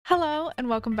Hello and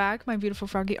welcome back, my beautiful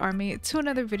froggy army, to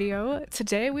another video.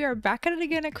 Today we are back at it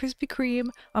again at Krispy Kreme,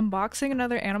 unboxing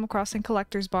another Animal Crossing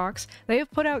collector's box. They have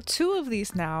put out 2 of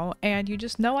these now, and you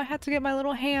just know I had to get my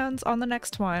little hands on the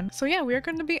next one. So yeah, we are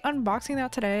going to be unboxing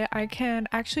that today. I can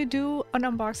actually do an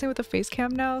unboxing with a face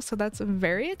cam now, so that's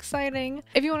very exciting.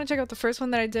 If you want to check out the first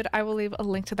one that I did, I will leave a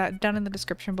link to that down in the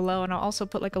description below, and I'll also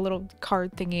put like a little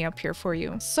card thingy up here for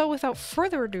you. So without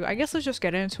further ado, I guess let's just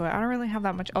get into it. I don't really have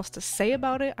that much else to say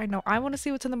about it. I know I want to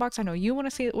see what's in the box. I know you want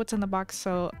to see what's in the box,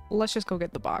 so let's just go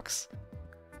get the box.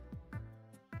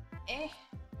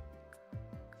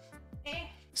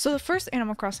 So the first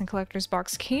Animal Crossing collector's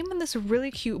box came in this really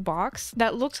cute box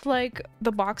that looked like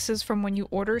the boxes from when you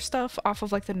order stuff off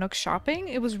of like the Nook shopping.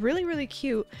 It was really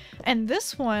cute, and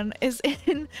this one is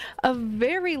in a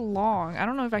very long, I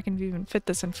don't know if I can even fit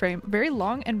this in frame, very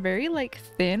long and very like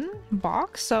thin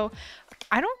box. So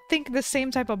I don't think the same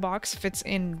type of box fits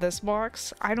in this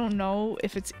box. I don't know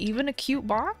if it's even a cute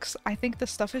box. I think the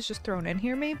stuff is just thrown in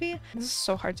here maybe. This is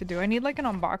so hard to do. I need like an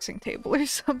unboxing table or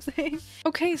something.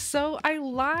 Okay, so I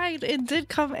lied. It did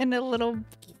come in a little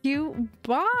cute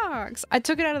box. I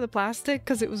took it out of the plastic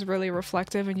because it was really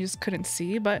reflective and you just couldn't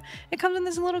see, but it comes in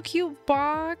this little cute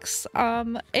box.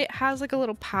 It has like a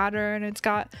little pattern. It's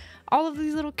got all of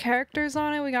these little characters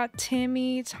on it. We got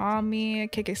Timmy, Tommy,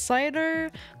 KK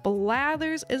Slider,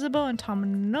 Blathers, Isabel, and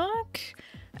Tom Nook.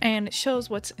 And it shows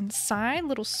what's inside.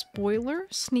 Little spoiler,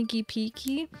 sneaky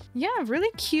peeky. Yeah,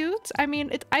 really cute. I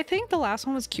mean, I think the last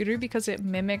one was cuter because it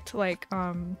mimicked like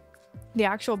the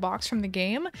actual box from the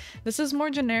game. This is more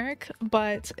generic,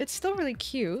 but it's still really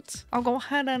cute. I'll go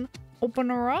ahead and open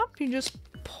her up. You just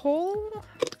pull,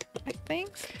 I think.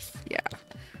 Yeah,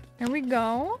 there we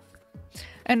go.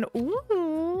 And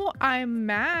ooh, I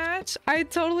match. I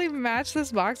totally matched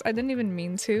this box. I didn't even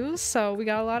mean to. So we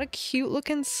got a lot of cute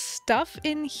looking stuff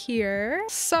in here.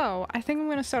 So I think I'm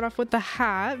going to start off with the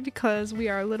hat because we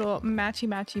are little matchy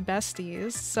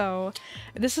besties. So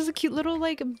this is a cute little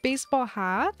like baseball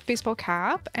hat, baseball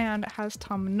cap, and it has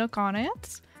Tom Nook on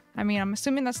it. I mean, I'm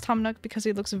assuming that's Tom Nook because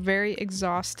he looks very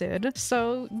exhausted.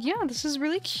 So yeah, this is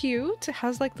really cute. It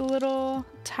has like the little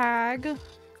tag,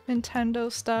 Nintendo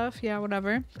stuff, yeah,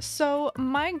 whatever. So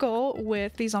my goal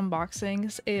with these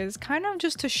unboxings is kind of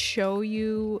just to show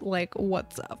you like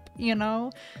what's up, you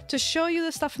know, to show you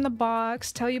the stuff in the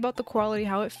box, tell you about the quality,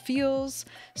 how it feels.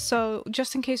 So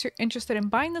just in case you're interested in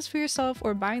buying this for yourself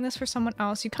or buying this for someone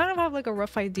else, you kind of have like a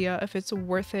rough idea if it's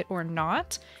worth it or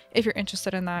not, if you're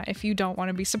interested in that, if you don't want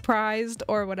to be surprised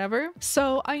or whatever.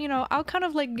 So you know, I'll kind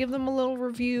of like give them a little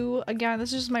review. Again,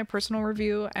 this is just my personal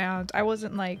review and I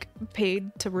wasn't like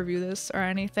paid to review this or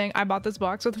anything. I bought this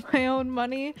box with my own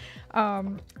money.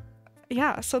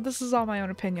 Yeah, so this is all my own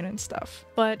opinion and stuff,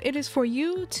 but it is for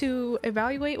you to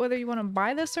evaluate whether you want to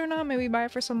buy this or not. Maybe buy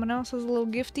it for someone else as a little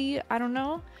gifty, I don't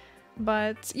know.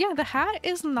 But yeah, the hat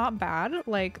is not bad.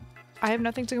 Like, I have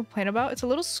nothing to complain about. It's a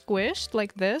little squished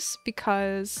like this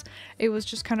because it was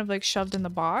just kind of like shoved in the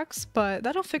box, but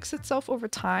that'll fix itself over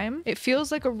time. It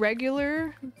feels like a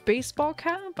regular baseball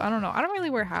cap. I don't know. I don't really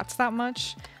wear hats that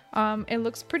much. It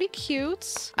looks pretty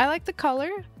cute. I like the color.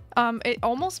 It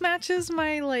almost matches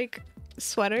my like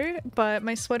sweater, but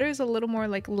my sweater is a little more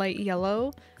like light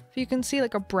yellow. If you can see,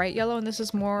 like a bright yellow, and this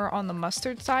is more on the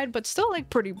mustard side, but still like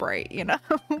pretty bright, you know?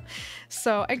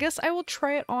 So I guess I will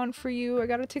try it on for you. I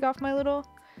gotta take off my little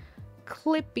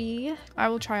clippy. I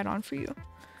will try it on for you.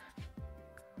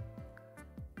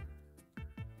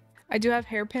 I do have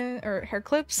hairpin or hair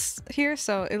clips here,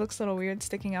 so it looks a little weird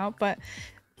sticking out, but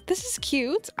this is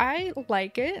cute. I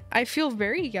like it. I feel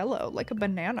very yellow, like a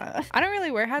banana. I don't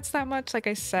really wear hats that much, like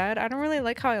I said. I don't really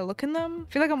like how I look in them.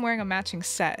 I feel like I'm wearing a matching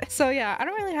set. So yeah, I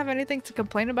don't really have anything to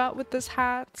complain about with this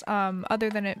hat, other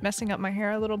than it messing up my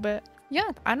hair a little bit.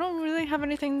 Yeah, I don't really have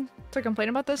anything to complain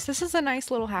about this. This is a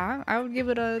nice little hat. I would give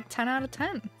it a 10 out of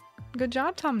 10. Good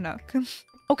job, Tom Nook.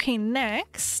 Okay,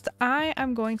 next I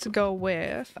am going to go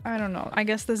with, I don't know, I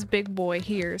guess this big boy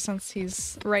here since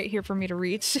he's right here for me to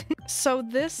reach. So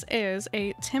this is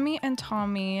a Timmy and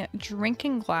Tommy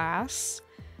drinking glass.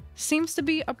 Seems to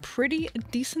be a pretty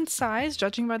decent size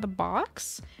judging by the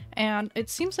box, and it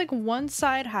seems like one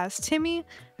side has Timmy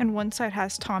and one side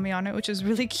has Tommy on it, which is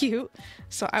really cute.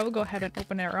 So I will go ahead and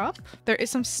open it up. There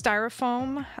is some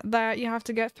styrofoam that you have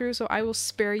to get through, so I will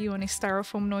spare you any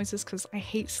styrofoam noises because I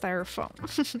hate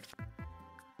styrofoam.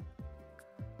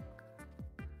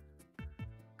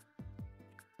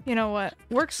 You know what?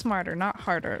 Work smarter, not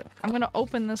harder. I'm gonna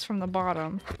open this from the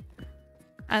bottom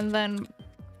and then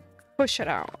push it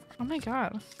out. Oh my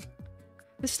god.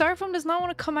 The styrofoam does not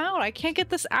want to come out. I can't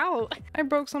get this out. I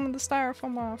broke some of the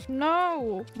styrofoam off.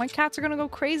 No! My cats are gonna go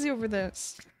crazy over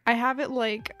this. I have it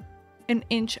like an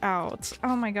inch out.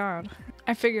 Oh my god.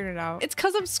 I figured it out. It's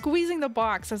because I'm squeezing the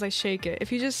box as I shake it.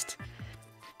 If you just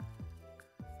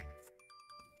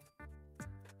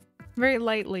very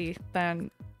lightly,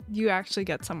 then you actually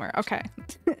get somewhere. Okay.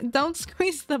 Don't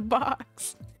squeeze the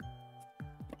box.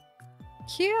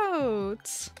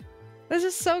 Cute. This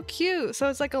is so cute. So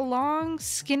it's like a long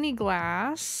skinny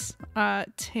glass.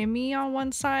 Timmy on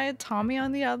one side, Tommy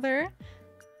on the other.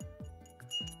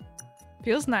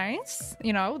 Feels nice.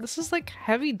 You know, this is like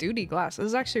heavy duty glass. This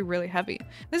is actually really heavy.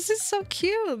 This is so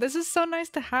cute. This is so nice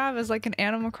to have as like an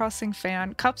Animal Crossing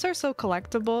fan. Cups are so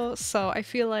collectible, so I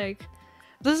feel like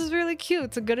this is really cute.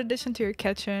 It's a good addition to your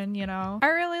kitchen, you know? I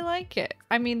really like it.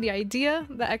 I mean, the idea,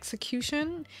 the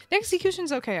execution's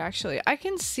okay, actually. I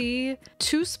can see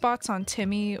 2 spots on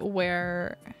Timmy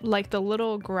where like the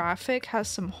little graphic has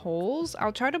some holes.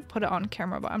 I'll try to put it on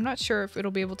camera, but I'm not sure if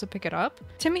it'll be able to pick it up.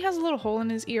 Timmy has a little hole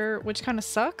in his ear, which kind of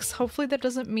sucks. Hopefully that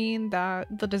doesn't mean that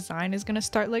the design is gonna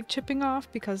start like chipping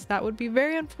off, because that would be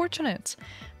very unfortunate.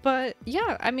 But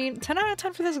yeah, I mean, 10 out of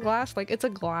 10 for this glass. Like, it's a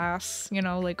glass, you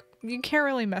know, like you can't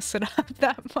really mess it up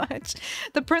that much.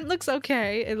 The print looks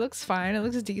okay. It looks fine. It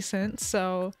looks decent.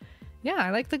 So yeah, I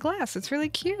like the glass. It's really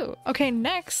cute. Okay,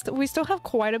 next, we still have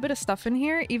quite a bit of stuff in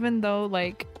here, even though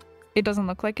like it doesn't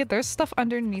look like it. There's stuff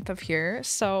underneath of here.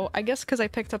 So I guess because I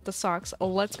picked up the socks,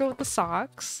 let's go with the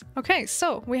socks. Okay,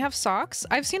 so we have socks.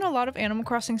 I've seen a lot of Animal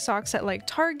Crossing socks at like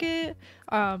Target,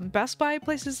 Best Buy,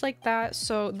 places like that.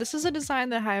 So this is a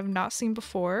design that I have not seen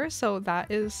before. So that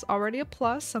is already a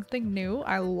plus, something new.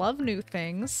 I love new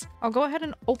things. I'll go ahead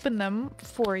and open them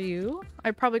for you.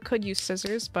 I probably could use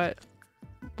scissors, but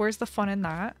where's the fun in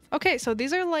that? Okay, so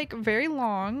these are like very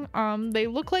long. They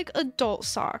look like adult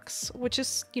socks, which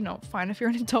is, you know, fine if you're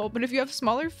an adult, but if you have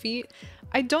smaller feet,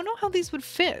 I don't know how these would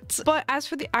fit. But as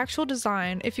for the actual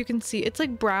design, if you can see, it's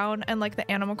like brown and like the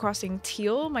Animal Crossing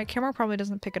teal. My camera probably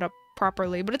doesn't pick it up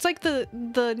properly, but it's like the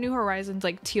New Horizons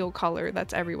like teal color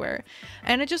that's everywhere.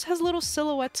 And it just has little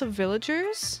silhouettes of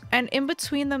villagers, and in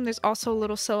between them there's also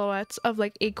little silhouettes of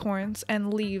like acorns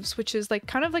and leaves, which is like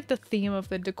kind of like the theme of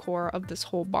the decor of this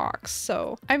whole box.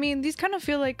 So I mean, these kind of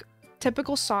feel like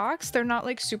typical socks. They're not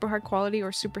like super high quality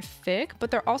or super thick, but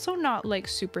they're also not like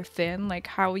super thin, like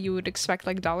how you would expect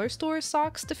like dollar store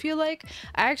socks to feel like.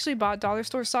 I actually bought dollar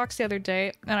store socks the other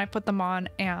day and I put them on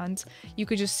and you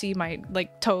could just see my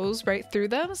like toes right through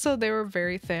them, so they were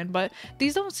very thin. But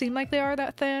these don't seem like they are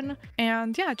that thin,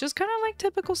 and yeah, just kind of like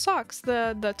typical socks.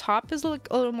 The top is like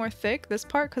a little more thick, this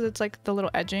part, because it's like the little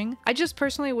edging. I just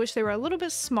personally wish they were a little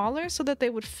bit smaller so that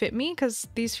they would fit me, because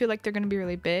these feel like they're gonna be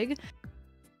really big.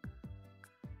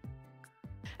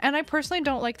 And I personally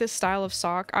don't like this style of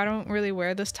sock. I don't really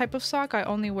wear this type of sock. I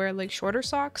only wear like shorter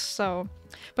socks, so...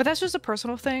 But that's just a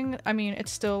personal thing. I mean,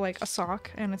 it's still like a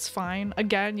sock and it's fine.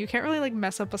 Again, you can't really like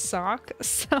mess up a sock,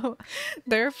 so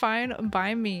they're fine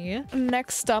by me.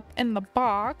 Next up in the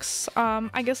box,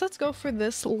 I guess let's go for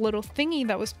this little thingy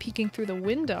that was peeking through the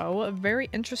window. A very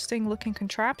interesting looking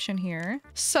contraption here.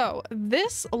 So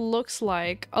this looks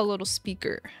like a little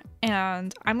speaker,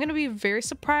 and I'm gonna be very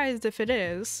surprised if it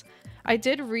is. I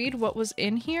did read what was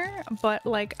in here, but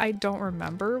like I don't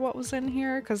remember what was in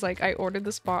here, because like I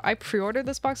pre-ordered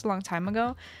this box a long time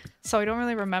ago, so I don't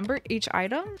really remember each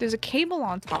item. There's a cable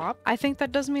on top. I think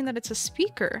that does mean that it's a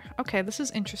speaker. Okay, this is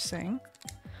interesting.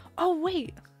 Oh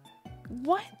wait,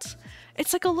 what?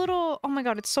 It's like a little, oh my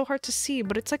god, it's so hard to see,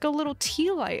 but it's like a little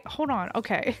tea light. Hold on,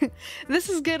 okay. This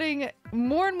is getting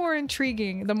more and more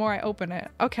intriguing the more I open it.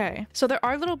 Okay, so there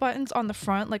are little buttons on the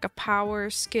front, like a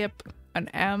power, skip, an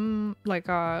M, like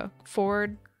a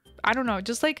forward, I don't know,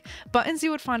 just like buttons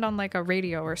you would find on like a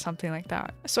radio or something like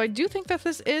that. So I do think that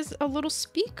this is a little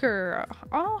speaker.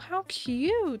 Oh, how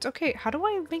cute. Okay, how do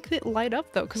I make it light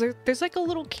up though? Because there's like a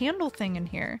little candle thing in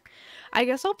here. I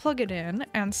guess I'll plug it in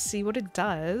and see what it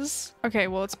does. Okay,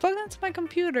 well, it's plugged into my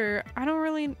computer.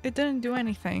 It didn't do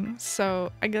anything.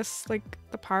 So I guess like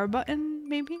the power button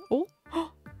maybe?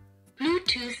 Oh,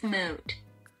 Bluetooth mode.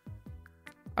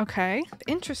 Okay,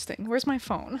 interesting. Where's my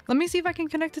phone? Let me see if I can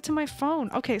connect it to my phone.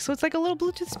 Okay, so it's like a little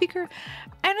Bluetooth speaker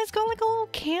and it's got like a little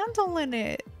candle in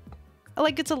it.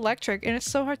 Like it's electric and it's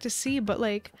so hard to see, but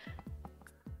like,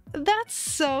 that's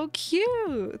so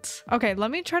cute. Okay,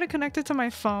 let me try to connect it to my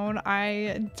phone.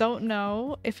 I don't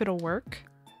know if it'll work.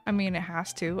 I mean, it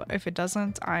has to. If it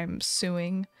doesn't, I'm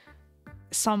suing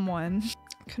someone.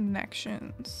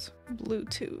 Connections,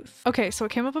 Bluetooth. Okay, so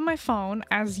it came up on my phone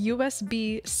as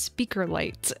USB speaker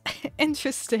light.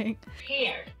 Interesting.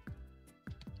 Paired.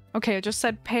 Okay, it just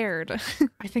said paired.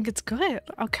 I think it's good.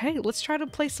 Okay, let's try to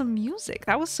play some music.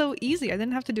 That was so easy. I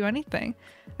didn't have to do anything.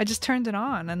 I just turned it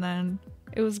on and then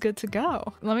it was good to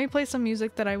go. Let me play some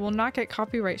music that I will not get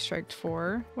copyright striked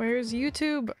for. Where's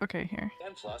YouTube? Okay, here.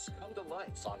 And plus, come to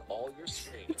life on all your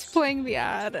screens. It's playing the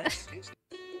ad.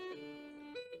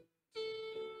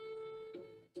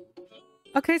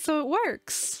 Okay, so it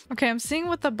works. Okay, I'm seeing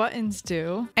what the buttons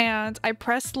do, and I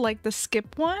pressed like the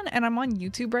skip one, and I'm on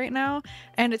YouTube right now,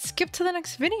 and it skipped to the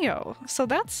next video. So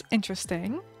that's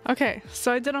interesting. Okay,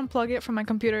 so I did unplug it from my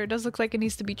computer. It does look like it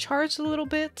needs to be charged a little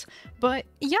bit, but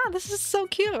yeah, this is so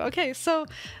cute. Okay, so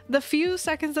the few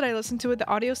seconds that I listened to it, the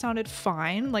audio sounded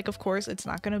fine. Like, of course, it's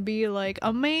not gonna be like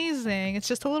amazing. It's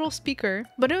just a little speaker,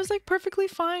 but it was like perfectly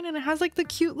fine, and it has like the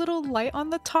cute little light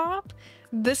on the top.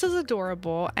 This is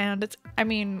adorable, and it's, I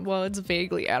mean, well, it's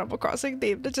vaguely Animal Crossing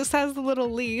themed. It just has the little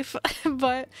leaf,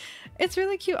 but it's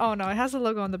really cute. Oh no, it has the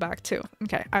logo on the back too.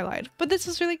 Okay, I lied. But this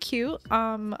is really cute.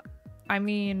 I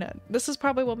mean, this is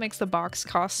probably what makes the box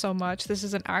cost so much. This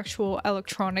is an actual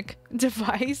electronic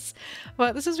device,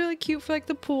 but this is really cute for like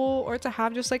the pool or to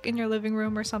have just like in your living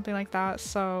room or something like that.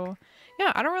 So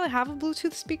yeah, I don't really have a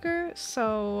Bluetooth speaker,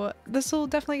 so this will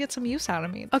definitely get some use out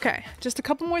of me. Okay, just a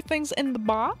couple more things in the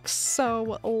box,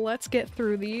 so let's get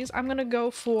through these. I'm gonna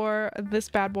go for this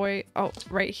bad boy, oh,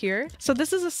 right here. So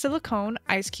this is a silicone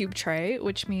ice cube tray,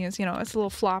 which means, you know, it's a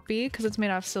little floppy because it's made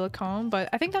out of silicone, but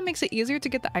I think that makes it easier to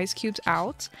get the ice cubes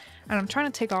out. And I'm trying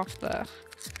to take off the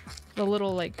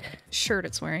little like shirt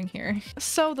it's wearing here.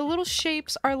 So the little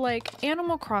shapes are like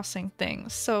Animal Crossing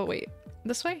things. So wait.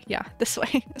 This way? Yeah, this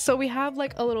way. So we have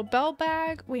like a little bell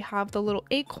bag, we have the little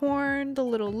acorn, the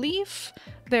little leaf,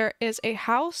 there is a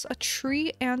house, a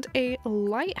tree, and a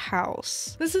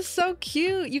lighthouse. This is so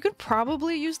cute. You could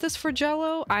probably use this for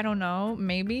Jello. I don't know,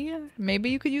 maybe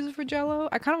you could use it for Jello.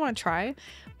 I kind of want to try,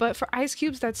 but for ice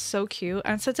cubes, that's so cute.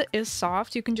 And since it is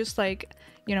soft, you can just like,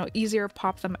 you know, easier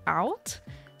pop them out.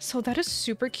 So that is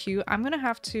super cute. I'm gonna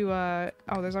have to,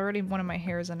 oh, there's already one of my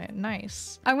hairs in it.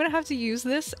 Nice. I'm gonna have to use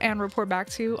this and report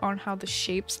back to you on how the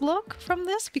shapes look from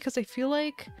this, because I feel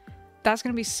like that's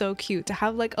gonna be so cute to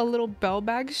have like a little bell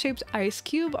bag shaped ice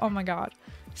cube. Oh my god.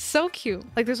 So cute.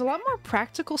 Like there's a lot more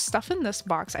practical stuff in this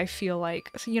box, I feel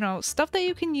like. So, you know, stuff that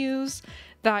you can use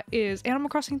that is Animal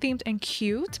Crossing themed and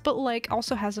cute, but like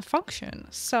also has a function.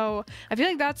 So I feel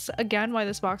like that's again why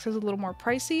this box is a little more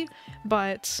pricey,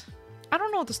 but I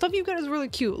don't know, the stuff you get is really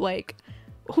cute. Like,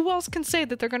 who else can say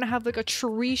that they're gonna have like a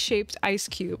tree-shaped ice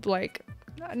cube? Like,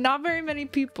 not very many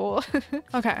people.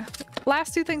 Okay,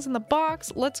 last two things in the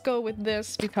box. Let's go with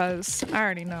this because I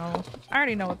already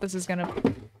know what this is gonna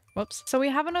be. Whoops. So we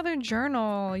have another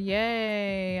journal.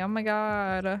 Yay. Oh my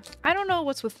god. I don't know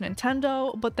what's with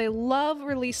Nintendo, but they love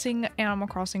releasing Animal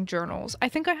Crossing journals. I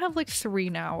think I have like 3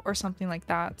 now or something like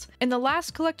that. In the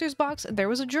last collector's box, there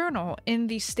was a journal. In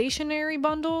the stationery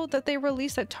bundle that they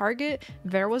released at Target,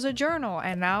 there was a journal.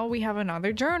 And now we have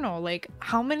another journal. Like,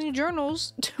 how many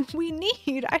journals do we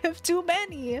need? I have too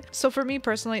many. So for me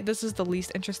personally, this is the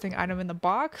least interesting item in the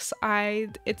box.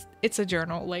 It's a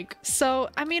journal. Like, so,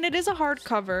 I mean, it is a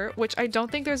hardcover, which I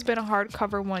don't think there's been a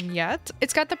hardcover one yet.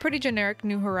 It's got the pretty generic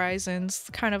New Horizons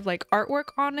kind of like artwork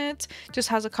on it, just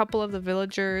has a couple of the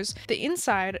villagers. The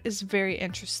inside is very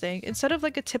interesting. Instead of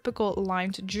like a typical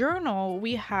lined journal,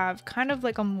 we have kind of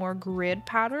like a more grid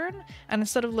pattern, and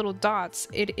instead of little dots,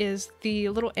 it is the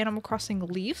little Animal Crossing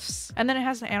leaves, and then it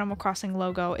has the Animal Crossing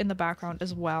logo in the background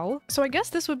as well. So I guess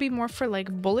this would be more for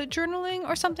like bullet journaling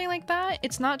or something like that.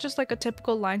 It's not just like a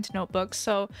typical lined notebook,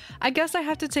 so I guess I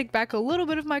have to take back a little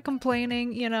bit of my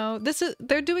complaining. You know,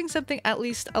 they're doing something at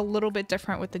least a little bit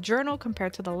different with the journal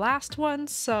compared to the last one.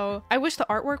 So I wish the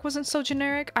artwork wasn't so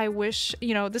generic. I wish,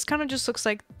 you know, this kind of just looks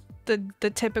like the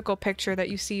typical picture that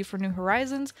you see for New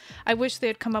Horizons. I wish they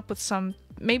had come up with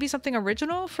maybe something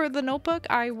original for the notebook.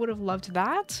 I would have loved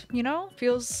that, you know?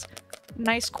 Feels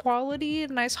nice quality,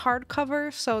 nice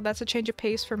hardcover, so that's a change of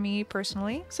pace for me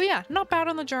personally. So yeah, not bad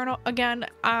on the journal. Again,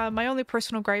 my only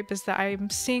personal gripe is that I'm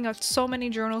seeing so many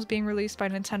journals being released by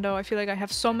Nintendo. I feel like I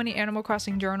have so many Animal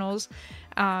Crossing journals.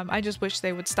 I just wish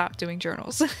they would stop doing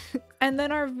journals. And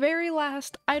then our very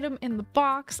last item in the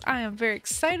box, I am very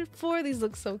excited for. These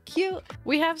look so cute.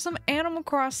 We have some Animal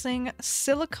Crossing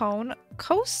silicone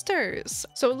coasters.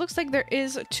 So it looks like there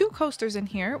is 2 coasters in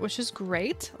here, which is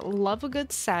great. Love a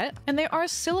good set. And they are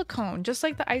silicone, just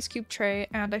like the ice cube tray.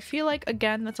 And I feel like,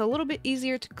 again, that's a little bit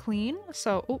easier to clean.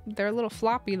 So, oh, they're a little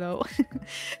floppy though.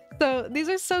 So these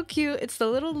are so cute. It's the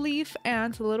little leaf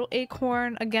and the little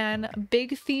acorn. Again,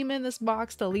 big theme in this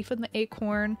box, the leaf and the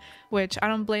acorn, which I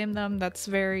don't blame them. That's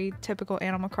very typical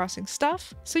Animal Crossing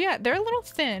stuff. So yeah, they're a little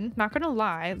thin, not gonna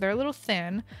lie. They're a little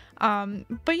thin.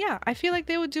 But yeah, I feel like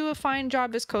they would do a fine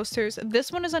job as coasters.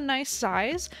 This one is a nice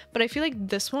size, but I feel like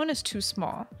this one is too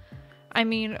small. I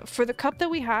mean, for the cup that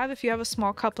we have, if you have a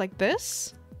small cup like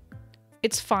this,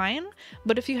 it's fine,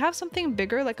 but if you have something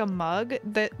bigger like a mug,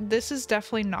 this is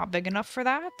definitely not big enough for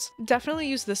that. Definitely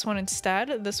use this one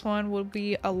instead. This one would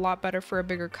be a lot better for a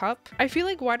bigger cup. I feel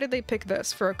like, why did they pick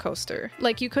this for a coaster?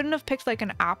 Like, you couldn't have picked like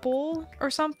an apple or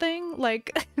something?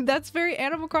 Like, that's very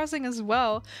Animal Crossing as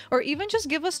well. Or even just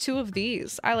give us 2 of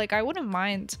these. I wouldn't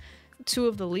mind 2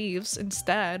 of the leaves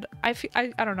instead. I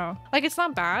don't know. Like, it's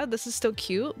not bad. This is still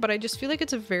cute, but I just feel like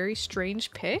it's a very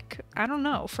strange pick. I don't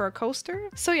know, for a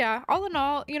coaster. So yeah, all in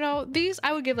all, you know, these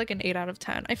I would give like an 8 out of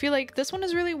 10. I feel like this one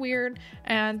is really weird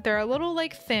and they're a little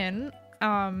like thin.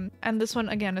 And this one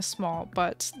again is small,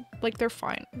 but like they're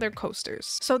fine. They're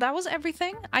coasters. So that was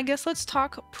everything. I guess let's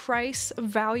talk price,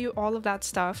 value, all of that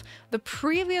stuff. The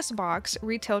previous box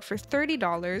retailed for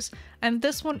 $30 and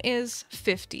this one is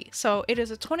 $50. So it is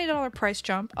a $20 price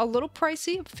jump, a little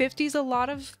pricey. 50 is a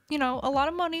lot of, you know, a lot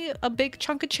of money, a big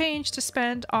chunk of change to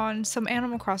spend on some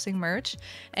Animal Crossing merch.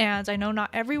 And I know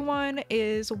not everyone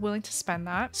is willing to spend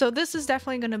that. So this is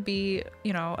definitely going to be,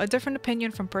 you know, a different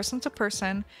opinion from person to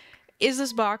person. Is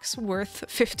this box worth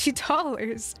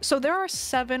 $50? So there are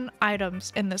 7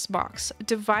 items in this box.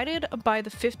 Divided by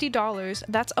the $50,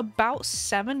 that's about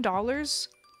 $7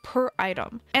 per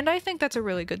item. And I think that's a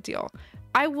really good deal.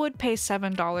 I would pay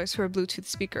 $7 for a Bluetooth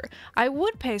speaker. I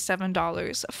would pay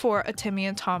 $7 for a Timmy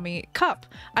and Tommy cup.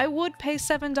 I would pay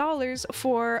 $7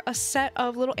 for a set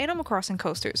of little Animal Crossing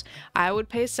coasters. I would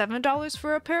pay $7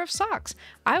 for a pair of socks.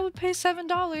 I would pay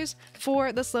 $7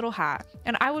 for this little hat.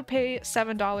 And I would pay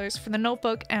 $7 for the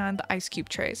notebook and the ice cube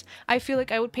trays. I feel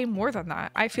like I would pay more than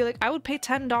that. I feel like I would pay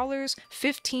 $10,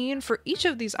 $15 for each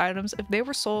of these items if they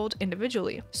were sold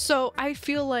individually. So I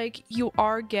feel like you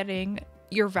are getting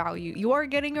your value. You are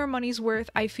getting your money's worth.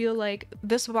 I feel like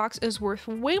this box is worth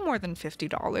way more than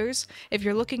 $50 if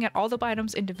you're looking at all the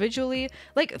items individually.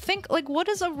 Like, think, like, what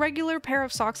does a regular pair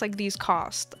of socks like these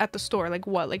cost at the store? Like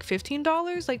what, like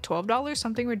 $15, like $12,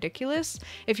 something ridiculous?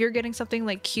 If you're getting something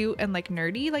like cute and like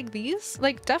nerdy like these,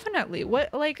 like definitely.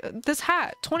 What, like this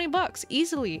hat, 20 bucks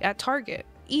easily at Target.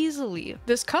 Easily.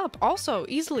 This cup also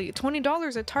easily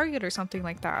 $20 at Target or something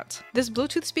like that. This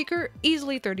Bluetooth speaker,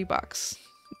 easily 30 bucks.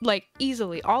 Like,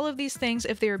 easily. All of these things,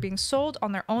 if they were being sold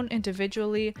on their own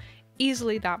individually,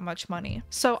 easily that much money.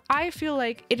 So I feel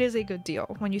like it is a good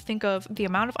deal when you think of the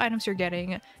amount of items you're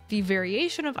getting, the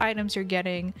variation of items you're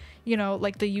getting, you know,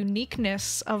 like the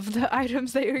uniqueness of the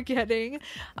items that you're getting,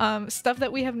 stuff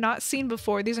that we have not seen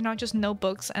before. These are not just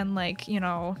notebooks and like, you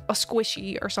know, a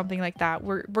squishy or something like that.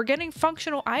 We're getting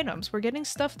functional items. We're getting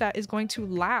stuff that is going to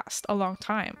last a long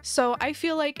time. So I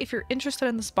feel like if you're interested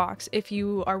in this box, if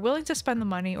you are willing to spend the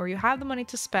money or you have the money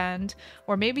to spend,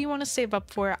 or maybe you want to save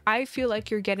up for it, I feel like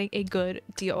you're getting a good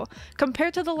deal.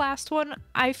 Compared to the last one,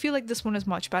 I feel like this one is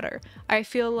much better. I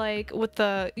feel like with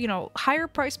the, you know, higher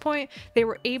price point, they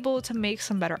were able to make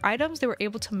some better items. They were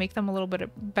able to make them a little bit of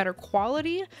better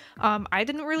quality. I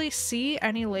didn't really see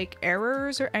any like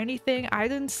errors or anything. I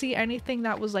didn't see anything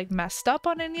that was like messed up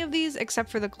on any of these except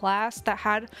for the glass that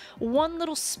had one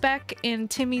little speck in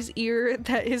Timmy's ear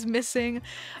that is missing.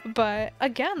 But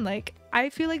again, like, I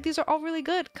feel like these are all really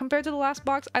good. Compared to the last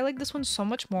box, I like this one so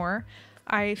much more.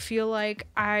 I feel like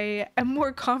I am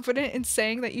more confident in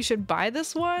saying that you should buy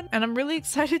this one, and I'm really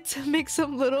excited to make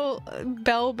some little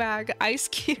bell bag ice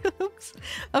cubes.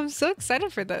 I'm so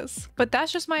excited for this. But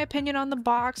that's just my opinion on the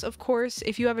box. Of course,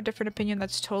 if you have a different opinion,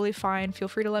 that's totally fine. Feel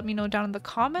free to let me know down in the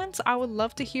comments. I would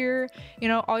love to hear, you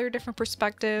know, all your different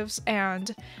perspectives.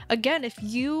 And again, if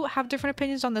you have different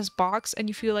opinions on this box and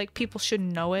you feel like people should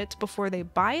know it before they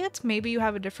buy it, maybe you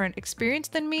have a different experience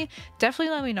than me,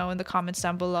 definitely let me know in the comments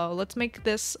down below. Let's make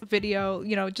this video,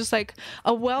 you know, just like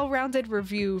a well-rounded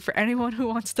review for anyone who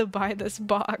wants to buy this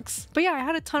box. But yeah, I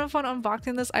had a ton of fun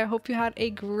unboxing this. I hope you had a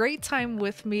great time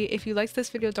with me. If you liked this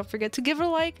video, don't forget to give it a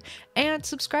like and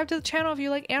subscribe to the channel if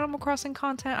you like Animal Crossing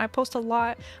content. I post a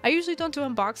lot. I usually don't do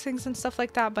unboxings and stuff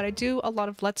like that, but I do a lot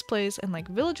of let's plays and like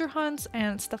villager hunts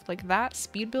and stuff like that.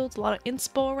 Speed builds, a lot of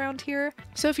inspo around here.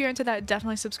 So if you're into that,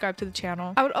 definitely subscribe to the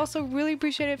channel. I would also really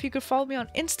appreciate it if you could follow me on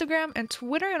Instagram and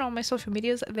Twitter and all my social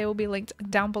medias. They will be linked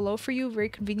down below for you. Very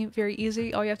convenient, very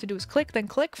easy. All you have to do is click, then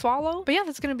click follow. But yeah,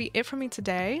 that's gonna be it for me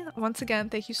today. Once again,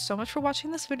 thank you so much for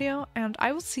watching this video, and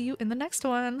I will see you in the next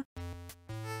one.